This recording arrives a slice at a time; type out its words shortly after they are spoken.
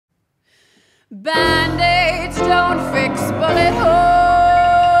Band-aids don't fix bullet holes.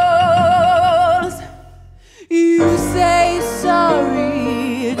 You say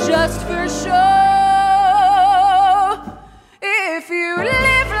sorry just for show. If you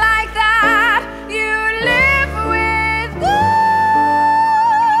live like that, you live with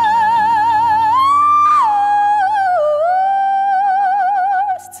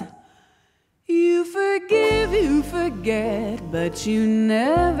ghosts. You forgive, you forget, but you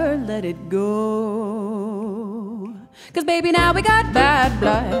never let it go. 'Cause baby, now we got bad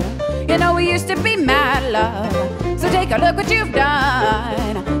blood. You know we used to be mad love. So take a look what you've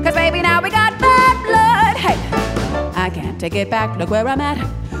done. 'Cause baby, now we got bad blood. Hey, I can't take it back, look where I'm at.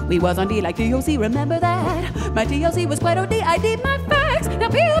 We was on D like DOC, remember that? My TLC was quite OD, I did my facts. Now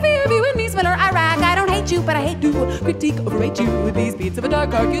POV and me, Spiller, Iraq. I don't hate you, but I hate to critique, overrate you. With these beats of a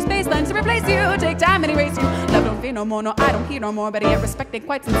dark, use baselines to replace you. Take time and erase you. Love don't fear no more, no, I don't hear no more. But I ain't respected,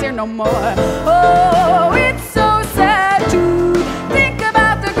 quite sincere no more. Oh, it's so sad to think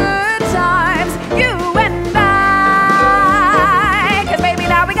about the good times, you and I. 'Cause baby,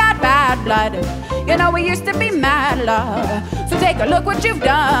 now we got bad blood. You know we used to be mad love. So take a look what you've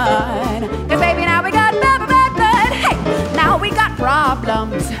done. 'Cause baby, now we got bad blood. Hey, now we got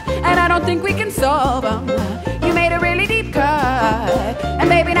problems, and I don't think we can solve them. You made a really deep cut, and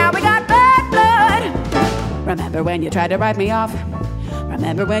baby, now we got bad blood. Remember when you tried to write me off?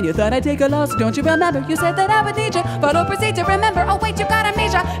 Remember when you thought I'd take a loss? Don't you remember? You said that I would need you. Follow procedure, remember? Oh wait, you got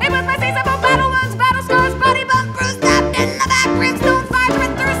amnesia. It was my season for battle wounds, battle scars, bloody bump, bruise, stabbed in the back, brimstone fire,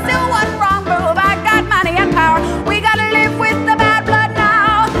 went through still one wrong move. I got money and power. We gotta live with the bad blood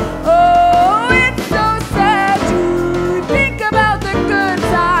now. Oh, it's so sad to think about the good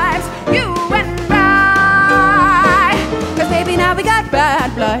times, you and I. 'Cause baby, now we got bad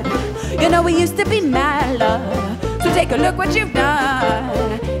blood. You know we used to be mad love. So take a look what you've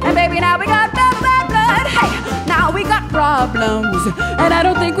done. And baby, now we got bad blood. Hey, now we got problems, and I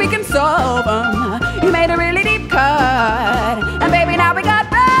don't think we can solve them. You made a really deep cut, and baby, now we got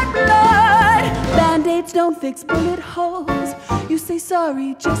bad blood. Band-aids don't fix bullet holes. You say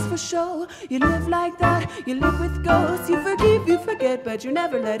sorry just for show. You live like that, you live with ghosts. You forgive, you forget, but you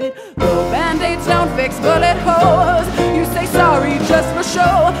never let it go. Band-aids don't fix bullet holes. You say sorry just for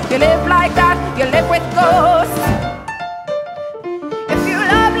show. You live like that, you live with ghosts. If you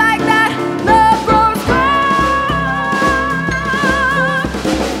love like that, love grows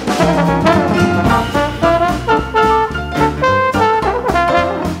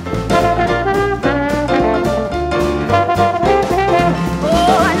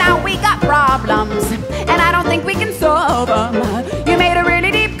Oh, now we got problems, and I don't think we can solve them. You made a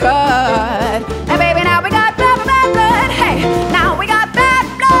really deep cut, and baby, now we got bad blood. Hey, now we got bad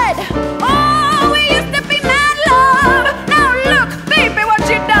blood. Oh, we used to be mad love. Now look, baby, what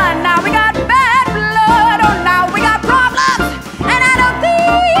you done. Now we got bad blood. Oh, now we got problems, and I don't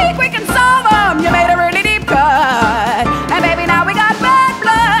think we can solve them. You made a really deep cut, and baby, now we got bad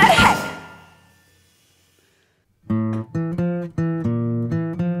blood. Hey.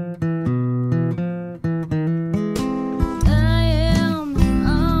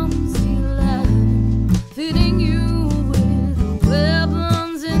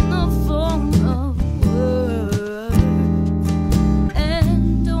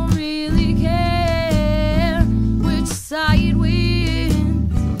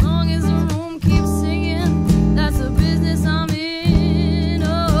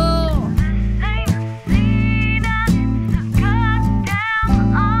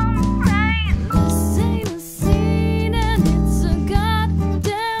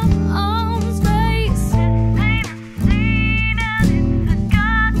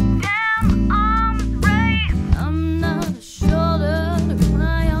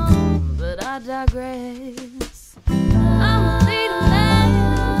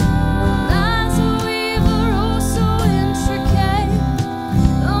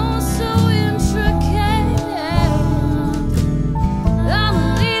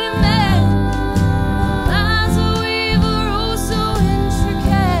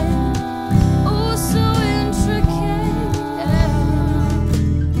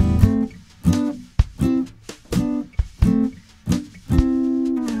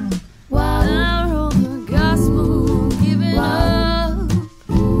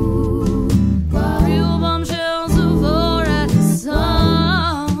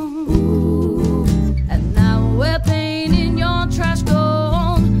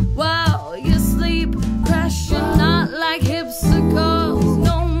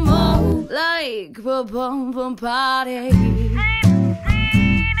 Bum bum party.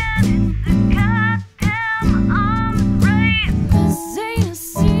 This ain't a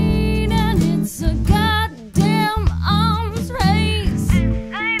scene and it's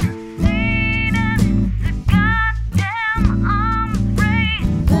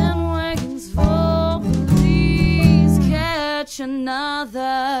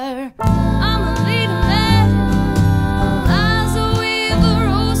another.